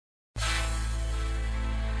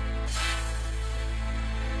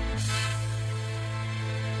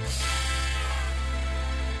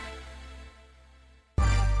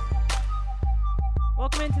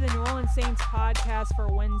Welcome into the New Orleans Saints podcast for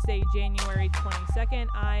Wednesday, January 22nd.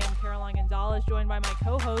 I am Caroline Gonzalez, joined by my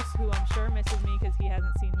co-host, who I'm sure misses me because he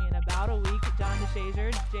hasn't seen me in about a week, John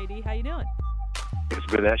DeShazier. JD, how you doing? It's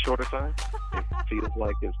been that short a time. It feels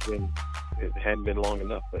like it hadn't been long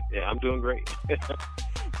enough, but yeah, I'm doing great.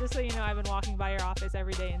 Just so you know, I've been walking by your office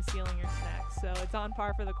every day and stealing your snacks, so it's on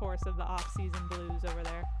par for the course of the off-season blues over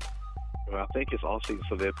there. Well, I think it's all season,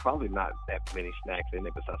 so there's probably not that many snacks in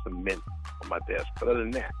it besides some mint on my desk. But other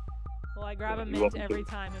than that, well, I grab a mint every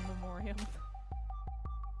time in memoriam.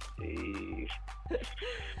 Jeez.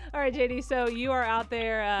 All right, JD, so you are out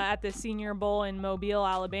there at the Senior Bowl in Mobile,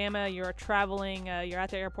 Alabama. You're traveling, you're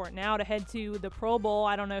at the airport now to head to the Pro Bowl.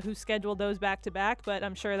 I don't know who scheduled those back-to-back, but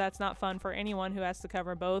I'm sure that's not fun for anyone who has to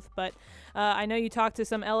cover both. But I know you talked to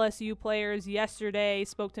some LSU players yesterday,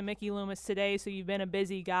 spoke to Mickey Loomis today, so you've been a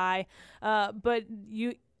busy guy. But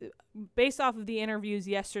you... based off of the interviews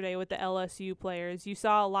yesterday with the LSU players, you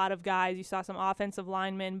saw a lot of guys, you saw some offensive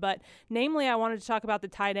linemen, but namely I wanted to talk about the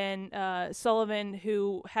tight end, Sullivan,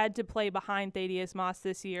 who had to play behind Thaddeus Moss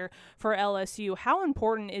this year for LSU. How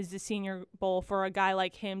important is the Senior Bowl for a guy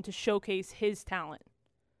like him to showcase his talent?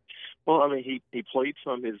 Well, I mean, he played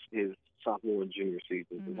some his sophomore and junior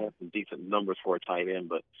seasons and had some decent numbers for a tight end,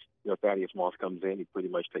 but Thaddeus Moss comes in, he pretty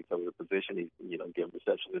much takes over the position. He's, getting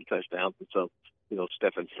receptions and touchdowns. And so,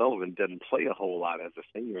 Stephen Sullivan doesn't play a whole lot as a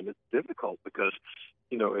senior. And it's difficult because,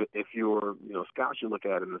 if you're, scouts, you look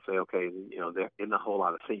at him and say, okay, there isn't a whole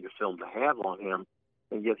lot of senior film to have on him.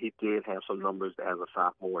 And yet he did have some numbers as a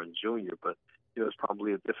sophomore and junior. But, it's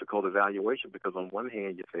probably a difficult evaluation because on one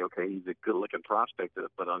hand you say, okay, he's a good-looking prospect.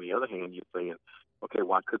 But on the other hand, you're saying, okay,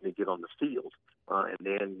 why couldn't he get on the field? And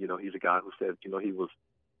then, he's a guy who said,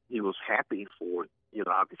 he was happy for,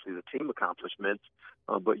 obviously the team accomplishments,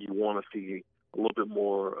 but you want to see a little bit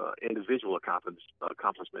more individual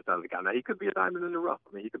accomplishments out of the guy. Now, he could be a diamond in the rough.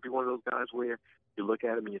 I mean, he could be one of those guys where you look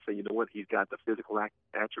at him and you say, you know what, he's got the physical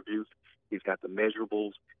attributes, he's got the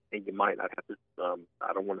measurables, and you might not have to,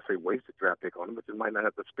 I don't want to say waste a draft pick on him, but you might not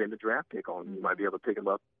have to spend a draft pick on him. You might be able to pick him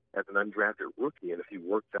up as an undrafted rookie, and if he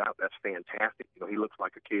works out, that's fantastic. He looks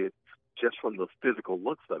like a kid just from the physical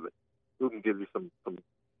looks of it, who can give you some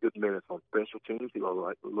good minutes on special teams. He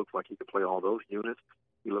looks like he could play all those units.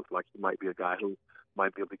 He looks like he might be a guy who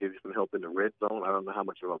might be able to give you some help in the red zone. I don't know how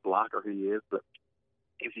much of a blocker he is, but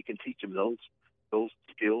if you can teach him those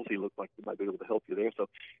skills, he looks like he might be able to help you there. So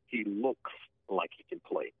he looks like he can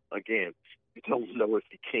play. Again, you don't know if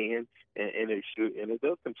he can, and it should, and it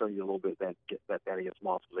does concern you a little bit that Thaddeus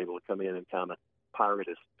Moss was able to come in and kind of pirate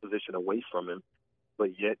his position away from him.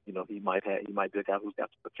 But yet, he might be a guy who's got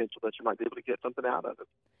the potential that you might be able to get something out of it.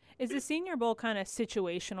 Is the Senior Bowl kind of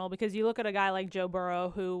situational? Because you look at a guy like Joe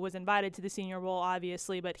Burrow, who was invited to the Senior Bowl,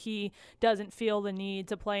 obviously, but he doesn't feel the need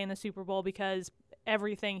to play in the Super Bowl because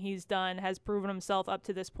everything he's done has proven himself up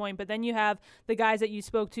to this point. But then you have the guys that you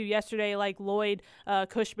spoke to yesterday, like Lloyd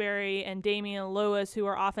Cushberry and Damian Lewis, who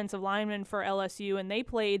are offensive linemen for LSU, and they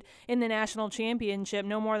played in the national championship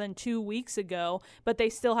no more than 2 weeks ago, but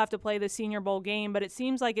they still have to play the Senior Bowl game. But it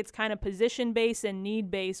seems like it's kind of position-based and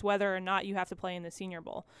need-based whether or not you have to play in the Senior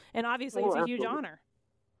Bowl. And obviously it's a huge honor.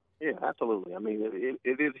 Yeah, absolutely. I mean,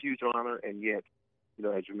 it is a huge honor, and yet,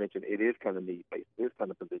 as you mentioned, it is kind of need-based. It is kind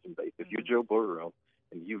of position-based. If you're Joe Burrow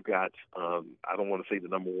and you've got, I don't want to say the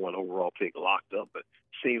number one overall pick locked up, but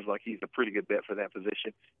seems like he's a pretty good bet for that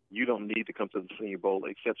position, you don't need to come to the Senior Bowl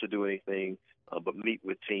except to do anything but meet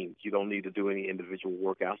with teams. You don't need to do any individual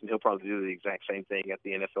workouts, and he'll probably do the exact same thing at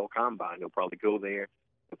the NFL Combine. He'll probably go there.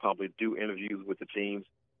 He'll probably do interviews with the teams.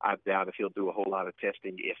 I doubt if he'll do a whole lot of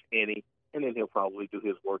testing, if any, and then he'll probably do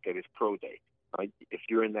his work at his pro day. If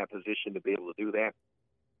you're in that position to be able to do that,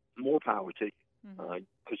 more power to you,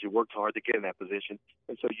 because you worked hard to get in that position.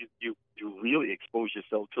 And so you really expose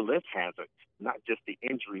yourself to less hazard, not just the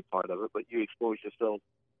injury part of it, but you expose yourself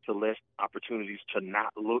to less opportunities to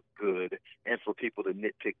not look good and for people to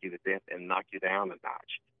nitpick you to death and knock you down a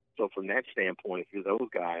notch. So from that standpoint, if you're those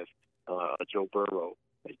guys, Joe Burrow,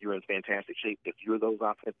 you're in fantastic shape. If you're those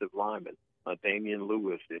offensive linemen, Damian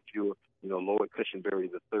Lewis, if you're, Lloyd Cushenberry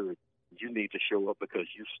III, you need to show up because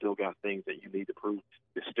you've still got things that you need to prove.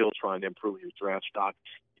 You're still trying to improve your draft stock.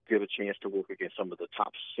 You get a chance to work against some of the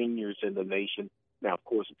top seniors in the nation. Now, of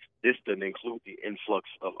course, this doesn't include the influx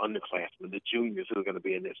of underclassmen, the juniors who are going to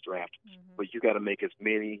be in this draft. But you got to make as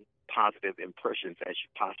many positive impressions as you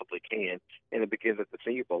possibly can, and it begins at the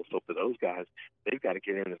Senior Bowl. So for those guys, they've got to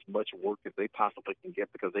get in as much work as they possibly can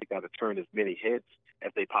get because they've got to turn as many heads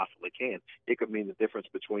as they possibly can. It could mean the difference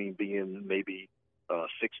between being maybe a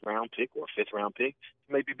sixth-round pick or a fifth-round pick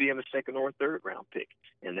to maybe being a second or a third-round pick.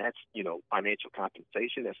 And that's, financial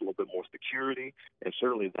compensation. That's a little bit more security. And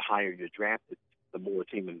certainly the higher you're drafted, the more a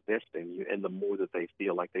team invests in you and the more that they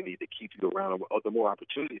feel like they need to keep you around, or the more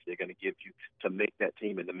opportunities they're going to give you to make that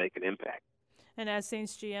team and to make an impact. And as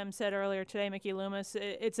Saints GM said earlier today, Mickey Loomis,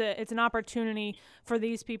 it's an opportunity for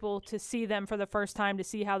these people to see them for the first time, to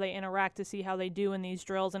see how they interact, to see how they do in these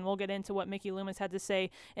drills. And we'll get into what Mickey Loomis had to say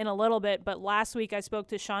in a little bit. But last week I spoke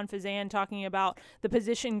to Sean Fazan talking about the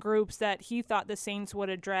position groups that he thought the Saints would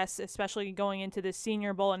address, especially going into the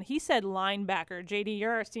Senior Bowl. And he said linebacker. JD,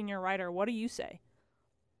 you're our senior writer. What do you say?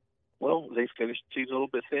 Well, they finished the season a little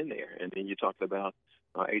bit thin there. And then you talked about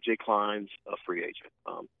A.J. Klein's a free agent.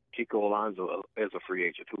 Kiko Alonso is a free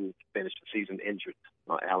agent who finished the season injured.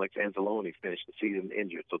 Alex Anzalone finished the season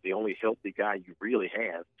injured. So the only healthy guy you really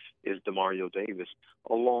have is Demario Davis,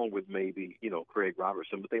 along with maybe, Craig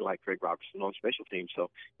Robertson. But they like Craig Robertson on special teams. So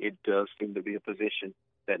it does seem to be a position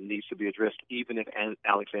that needs to be addressed, even if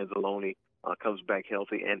Alex Anzalone comes back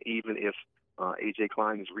healthy, and even if A.J.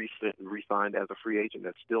 Klein is re-signed as a free agent.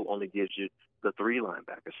 That still only gives you the three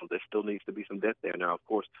linebackers, so there still needs to be some depth there. Now, of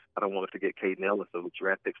course, I don't want to forget Caden Ellis, the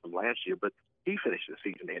draft pick from last year, but he finished the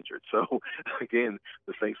season injured. So, again,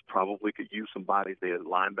 the Saints probably could use some bodies there.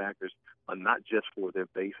 Linebackers are not just for their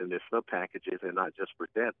base and their sub-packages and not just for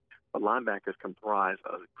depth, but linebackers comprise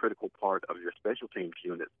a critical part of your special teams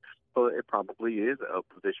unit. So it probably is a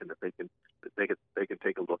position that they can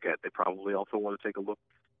take a look at. They probably also want to take a look,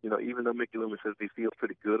 even though Mickey Loomis says he feels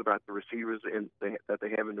pretty good about the receivers that they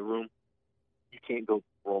have in the room, you can't go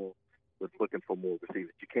wrong with looking for more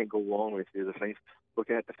receivers. You can't go wrong if you're the Saints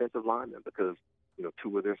looking at defensive linemen, because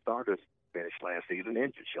two of their starters finished last season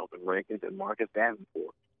injured, Shelton Rankins and Marcus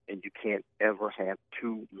Davenport. And you can't ever have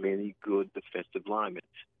too many good defensive linemen.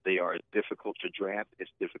 They are difficult to draft. It's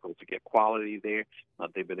difficult to get quality there.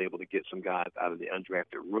 They've been able to get some guys out of the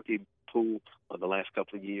undrafted rookie pool the last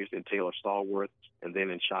couple of years in Taylor Stallworth and then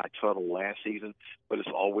in Shy Tuttle last season. But it's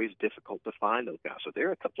always difficult to find those guys. So there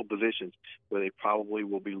are a couple of positions where they probably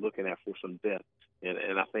will be looking at for some depth.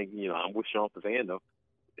 And I think, I'm with Sean Fazan, though.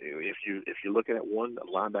 If you're looking at one, the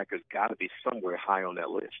linebacker's got to be somewhere high on that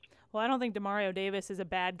list. Well, I don't think Demario Davis is a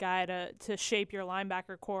bad guy to shape your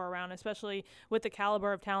linebacker core around, especially with the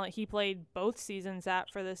caliber of talent he played both seasons at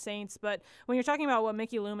for the Saints. But when you're talking about what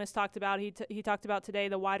Mickey Loomis talked about, he talked about today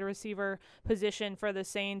the wide receiver position for the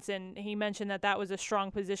Saints, and he mentioned that was a strong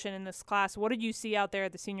position in this class. What did you see out there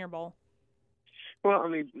at the Senior Bowl? Well, I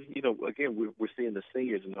mean, again, we're seeing the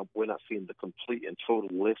seniors, and we're not seeing the complete and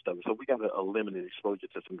total list of it. So we got a limited exposure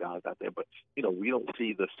to some guys out there. But, we don't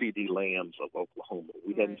see the C.D. Lambs of Oklahoma.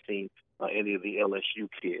 We haven't seen any of the LSU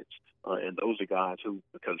kids. And those are guys who,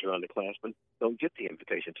 because they're underclassmen, don't get the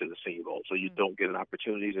invitation to the Senior Bowl. So you don't get an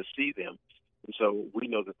opportunity to see them. And so we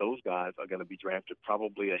know that those guys are going to be drafted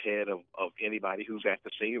probably ahead of anybody who's at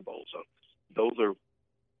the Senior Bowl. So those are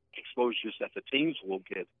exposures that the teams will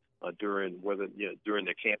get during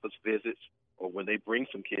their campus visits, or when they bring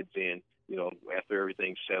some kids in, after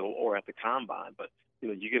everything's settled, or at the combine. But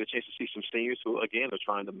you get a chance to see some seniors who, again, are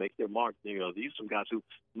trying to make their mark. These are some guys who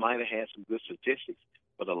might have had some good statistics,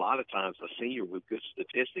 but a lot of times a senior with good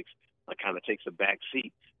statistics kind of takes a back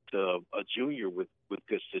seat to a junior with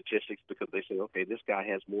good statistics, because they say, okay, this guy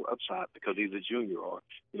has more upside because he's a junior, or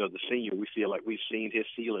the senior, we feel like we've seen his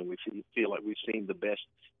ceiling, we feel like we've seen the best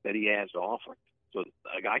that he has to offer. So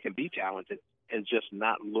a guy can be talented and just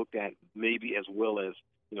not looked at maybe as well as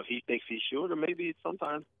he thinks he should, or maybe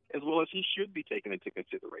sometimes as well as he should be taken into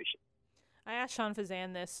consideration. I asked Sean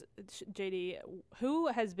Fazan this, JD, who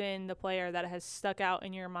has been the player that has stuck out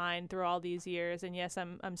in your mind through all these years? And yes,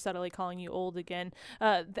 I'm subtly calling you old again,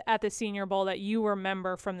 at the Senior Bowl that you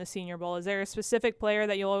remember from the Senior Bowl. Is there a specific player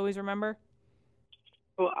that you'll always remember?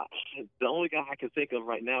 Well, the only guy I can think of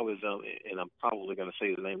right now is, and I'm probably going to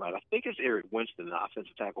say the name right, I think it's Eric Winston, the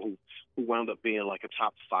offensive tackle who wound up being like a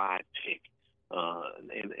top 5 pick.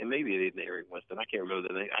 And maybe it isn't Eric Winston. I can't remember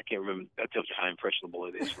the name. I can't remember. That tells you how impressionable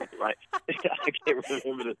it is, right? I can't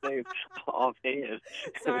remember the name offhand.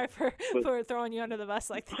 Sorry for throwing you under the bus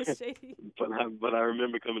like this, JD. But I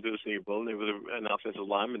remember coming to the Senior Bowl, and there was an offensive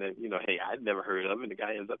lineman that, hey, I'd never heard of, and the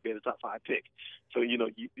guy ends up being a top 5 pick. So,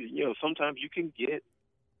 sometimes you can get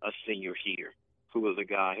a senior here who is a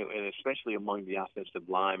guy who, and especially among the offensive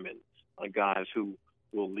linemen, guys who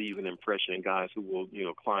will leave an impression, and guys who will,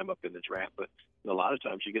 climb up in the draft. But a lot of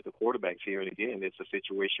times you get the quarterbacks here, and again, it's a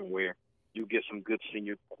situation where you get some good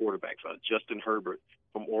senior quarterbacks. Justin Herbert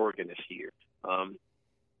from Oregon is here.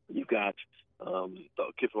 You've got the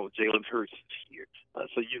kid from Jalen Hurts is here.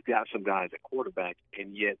 So you've got some guys at quarterback,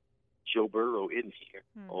 and yet Joe Burrow isn't here,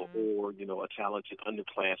 Mm-hmm. or a talented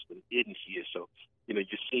underclassman isn't here. So, you're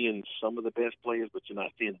seeing some of the best players, but you're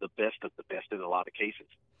not seeing the best of the best in a lot of cases.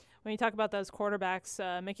 When you talk about those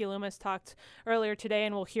quarterbacks, Mickey Loomis talked earlier today,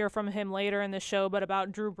 and we'll hear from him later in the show, but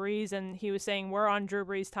about Drew Brees, and he was saying we're on Drew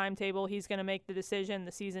Brees' timetable. He's going to make the decision.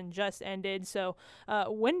 The season just ended. So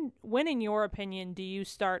when, in your opinion, do you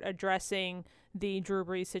start addressing the Drew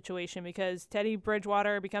Brees situation? Because Teddy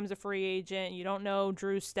Bridgewater becomes a free agent. You don't know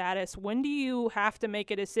Drew's status. When do you have to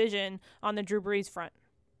make a decision on the Drew Brees front?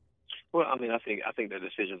 Well, I mean, I think the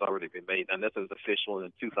decision's already been made, and this is official, and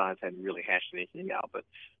the two sides hadn't really hashed anything out. But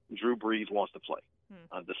Drew Brees wants to play.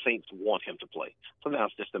 The Saints want him to play. So now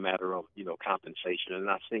it's just a matter of compensation, and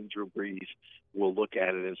I think Drew Brees will look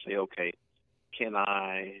at it and say, okay, can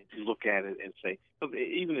I look at it and say,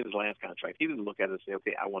 even in his last contract, he didn't look at it and say,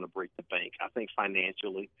 okay, I want to break the bank. I think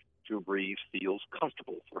financially, Drew Brees feels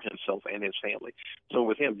comfortable for himself and his family. So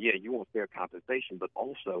with him, yeah, you want fair compensation, but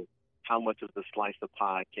also how much of the slice of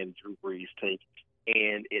pie can Drew Brees take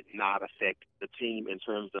and it not affect the team in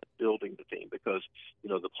terms of building the team? Because,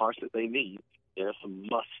 the parts that they need, there are some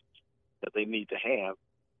musts that they need to have.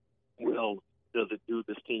 Well, does it do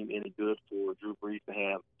this team any good for Drew Brees to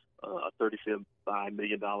have a $35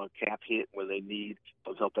 million cap hit when they need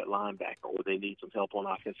some help at linebacker or they need some help on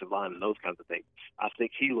offensive line and those kinds of things? I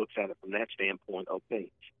think he looks at it from that standpoint.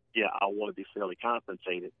 Okay, yeah, I want to be fairly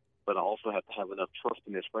compensated, but I also have to have enough trust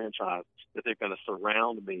in this franchise that they're going to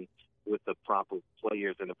surround me with the proper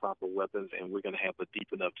players and the proper weapons, and we're going to have a deep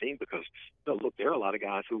enough team because, look, there are a lot of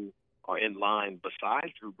guys who are in line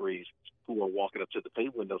besides Drew Brees who are walking up to the pay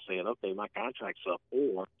window saying, okay, my contract's up,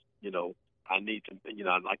 or, I need to,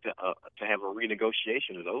 I'd like to have a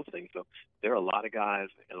renegotiation of those things. So there are a lot of guys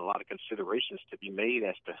and a lot of considerations to be made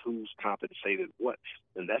as to who's compensated what,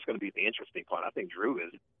 and that's going to be the interesting part. I think Drew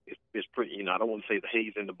is pretty. I don't want to say the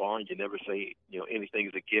hay's in the barn. You never say anything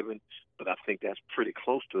is a given, but I think that's pretty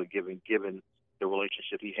close to a given the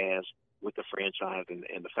relationship he has with the franchise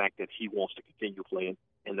and the fact that he wants to continue playing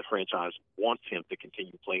and the franchise wants him to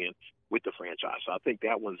continue playing with the franchise. So I think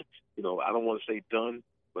that one's, I don't want to say done,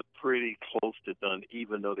 but pretty close to done,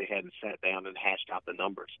 even though they hadn't sat down and hashed out the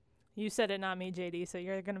numbers. You said it, not me, JD, so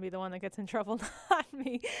you're going to be the one that gets in trouble, not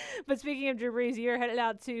me. But speaking of Drew Brees, you're headed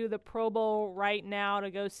out to the Pro Bowl right now to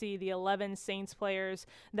go see the 11 Saints players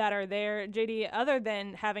that are there. JD, other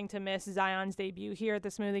than having to miss Zion's debut here at the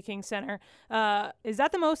Smoothie King Center, is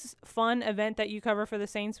that the most fun event that you cover for the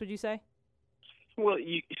Saints, would you say? Well,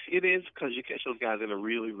 it is because you catch those guys in a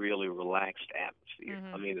really, really relaxed atmosphere.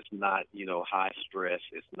 Mm-hmm. I mean, it's not, high stress.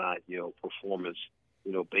 It's not, performance,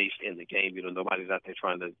 based in the game. Nobody's out there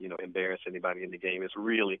trying to, embarrass anybody in the game. It's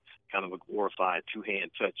really kind of a glorified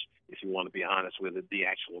two-hand touch, if you want to be honest with it, the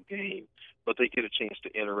actual game. But they get a chance to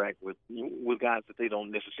interact with guys that they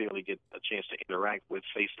don't necessarily get a chance to interact with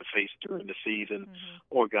face-to-face during the season,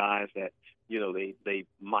 or guys that, they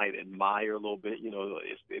might admire a little bit.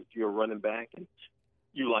 If you're a running back and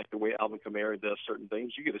you like the way Alvin Kamara does certain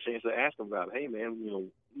things, you get a chance to ask him about, hey,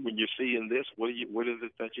 man, when you're seeing this, what is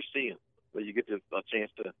it that you're seeing? Well, you get a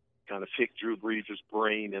chance to kind of pick Drew Brees'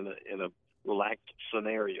 brain in a relaxed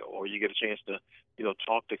scenario, or you get a chance to,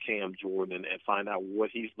 talk to Cam Jordan and find out what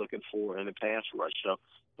he's looking for in the pass rush. So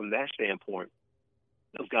from that standpoint,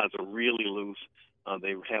 those guys are really loose.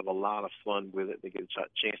 They have a lot of fun with it. They get a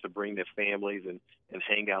chance to bring their families and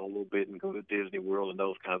hang out a little bit and go to Disney World and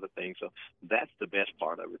those kinds of things. So that's the best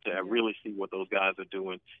part of it. I really see what those guys are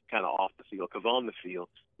doing kind of off the field, because on the field,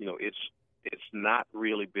 it's not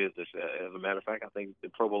really business. As a matter of fact, I think the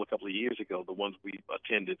Pro Bowl a couple of years ago, the ones we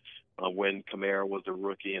attended when Kamara was the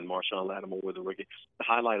rookie and Marshawn Lattimore was the rookie, the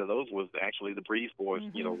highlight of those was actually the Brees boys,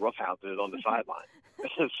 roughhousing it on the sideline.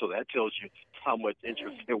 So that tells you how much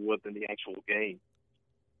interest there was in the actual game.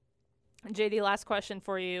 JD, last question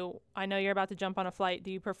for you. I know you're about to jump on a flight.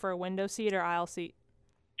 Do you prefer window seat or aisle seat?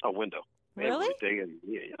 A window. Really?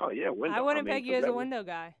 Yeah, window. I wouldn't peg you as a window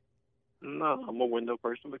guy. No, I'm a window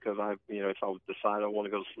person because if I decide I want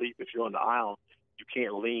to go to sleep, if you're on the aisle, you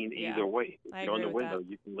can't lean either way. If you're on the window,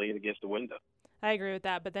 you can lean against the window. I agree with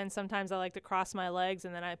that, but then sometimes I like to cross my legs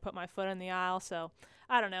and then I put my foot in the aisle. So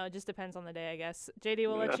I don't know. It just depends on the day, I guess. JD,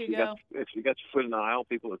 we'll let you go. If you got your foot in the aisle,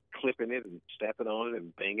 people are clipping it and stepping on it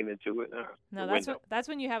and banging into it. No, that's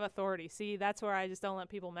when you have authority. See, that's where I just don't let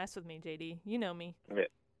people mess with me, JD. You know me.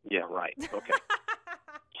 Yeah, right. Okay.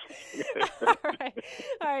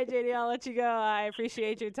 All right, JD, I'll let you go. I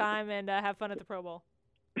appreciate your time and have fun at the Pro Bowl.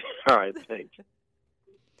 All right, thanks.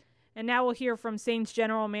 And now we'll hear from Saints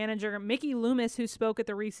general manager Mickey Loomis, who spoke at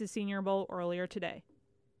the Reese's Senior Bowl earlier today.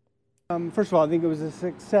 First of all, I think it was a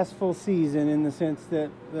successful season in the sense that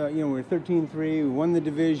we were 13-3, we won the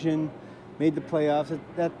division, made the playoffs.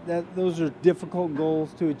 Those are difficult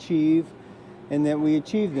goals to achieve, and that we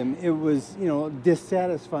achieved them. It was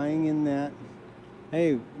dissatisfying in that,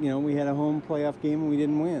 hey, we had a home playoff game and we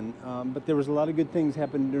didn't win. But there was a lot of good things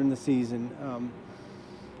happened during the season.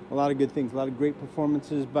 A lot of good things, a lot of great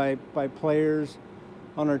performances by players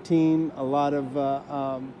on our team, a lot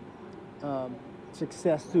of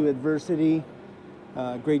success through adversity,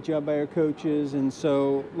 great job by our coaches. And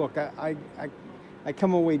so, look, I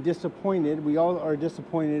come away disappointed. We all are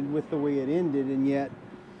disappointed with the way it ended, and yet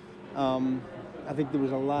I think there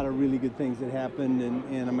was a lot of really good things that happened,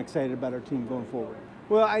 and I'm excited about our team going forward.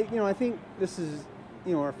 Well, I think this is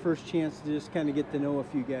our first chance to just kind of get to know a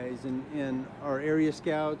few guys, and our area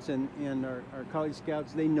scouts and our college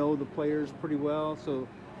scouts, they know the players pretty well, so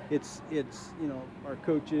it's our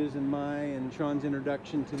coaches and Sean's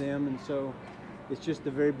introduction to them, and so it's just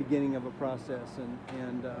the very beginning of a process.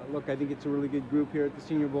 And look, I think it's a really good group here at the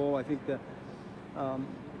Senior Bowl. I think the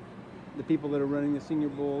people that are running the Senior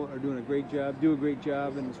Bowl are doing a great job,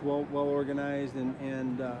 and it's well organized,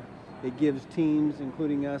 and it gives teams,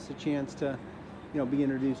 including us, a chance to be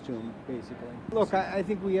introduced to them, basically. Look, I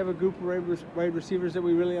think we have a group of wide receivers that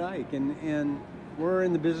we really like, and we're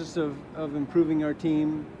in the business of improving our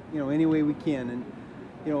team, any way we can.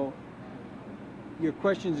 And, your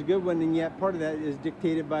question's a good one, and yet part of that is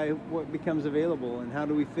dictated by what becomes available and how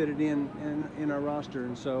do we fit it in our roster.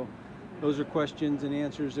 And so those are questions and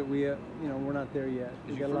answers that we're not there yet.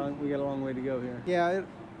 We got a long way to go here. Yeah.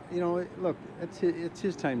 Look, it's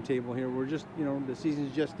his timetable here. We're just, the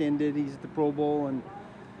season's just ended. He's at the Pro Bowl, and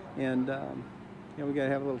we got to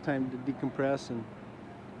have a little time to decompress,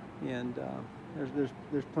 and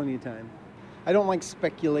there's plenty of time. I don't like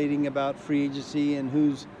speculating about free agency and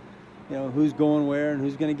who's going where and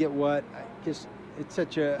who's going to get what. It's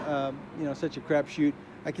such a such a crapshoot.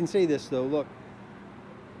 I can say this though. Look,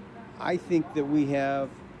 I think that we have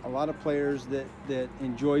a lot of players that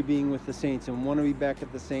enjoy being with the Saints and want to be back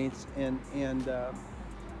at the Saints, and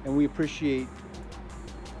we appreciate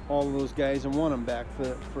all of those guys and want them back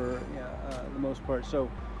for the most part. So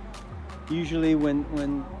usually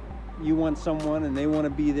when you want someone and they want to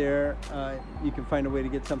be there, you can find a way to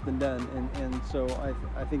get something done, and so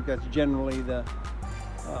I think that's generally the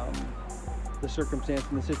circumstance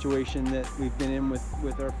and the situation that we've been in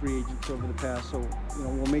with our free agents over the past. So,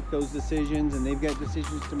 we'll make those decisions, and they've got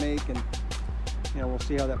decisions to make, and, we'll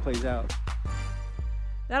see how that plays out.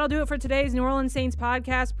 That'll do it for today's New Orleans Saints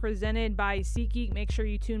podcast presented by SeatGeek. Make sure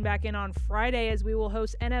you tune back in on Friday as we will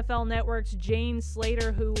host NFL Network's Jane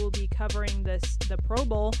Slater, who will be covering the Pro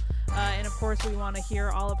Bowl. And, of course, we want to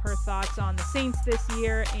hear all of her thoughts on the Saints this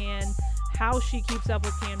year and how she keeps up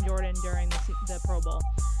with Cam Jordan during the Pro Bowl.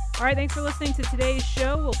 All right, thanks for listening to today's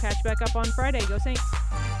show. We'll catch back up on Friday. Go Saints.